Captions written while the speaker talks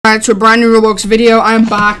back to a brand new Roblox video. I'm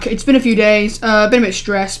back. It's been a few days, been a bit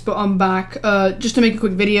stressed, but I'm back, just to make a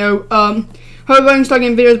quick video. Hope I'm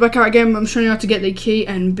starting getting videos back out again. I'm showing you how to get the key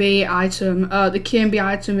and B item. The key and B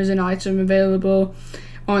item is an item available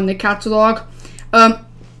on the catalog.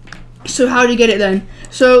 So how do you get it then?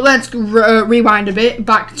 So let's rewind a bit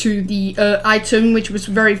back to the item, which was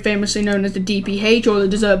very famously known as the DPH, or the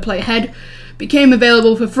dessert plate head. Became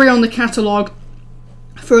available for free on the catalog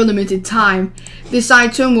for a limited time. This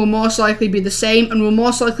item will most likely be the same and will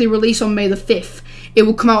most likely release on May the 5th. It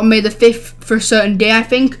will come out on May the 5th for a certain day, I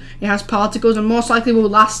think. It has particles and most likely will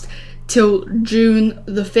last till June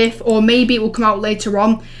the 5th, or maybe it will come out later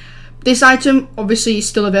on. This item obviously is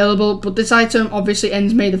still available, but this item obviously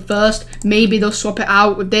ends May the 1st. Maybe they'll swap it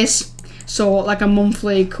out with this, so like a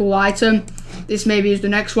monthly cool item. This maybe is the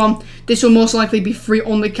next one. This will most likely be free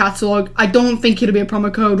on the catalog. I don't think it'll be a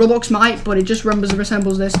promo code. Roblox might, but it just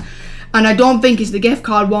resembles this. And I don't think it's the gift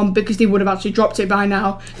card one, because they would have actually dropped it by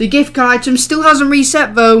now. The gift card item still hasn't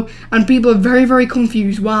reset though, and people are very, very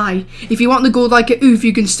confused why. If you want the gold like a oof,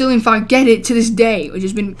 you can still in fact get it to this day, which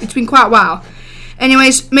has been, it's been quite a while.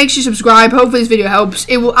 Anyways, make sure you subscribe. Hopefully this video helps.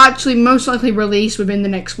 It will actually most likely release within the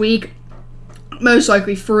next week. Most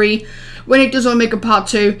likely free. When it does, I'll make a part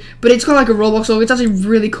 2. But it's got like a Roblox logo. It's actually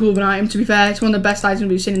really cool of an item, to be fair. It's one of the best items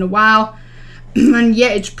we've seen in a while. And yeah,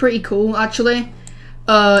 it's pretty cool actually.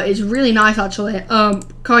 It's really nice actually.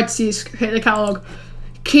 Can't see hit the catalog.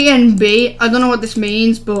 Key and B. I don't know what this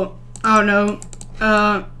means, but I don't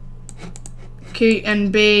know. Key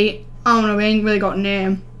and B. I don't know. We ain't really got a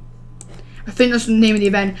name. I think that's the name of the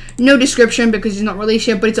event. No description because it's not released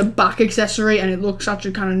yet, but it's a back accessory and it looks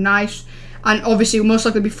actually kind of nice. And obviously it will most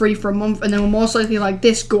likely be free for a month, and then will most likely like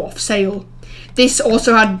this go off sale. This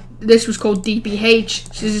also had, this was called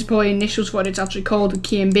DPH, so this is probably initials for what it's actually called, the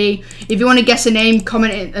key and B. If you want to guess a name,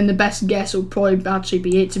 comment it, and the best guess will probably actually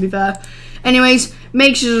be it, to be fair. Anyways,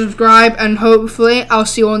 make sure to subscribe, and hopefully I'll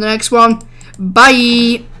see you on the next one.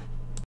 Bye!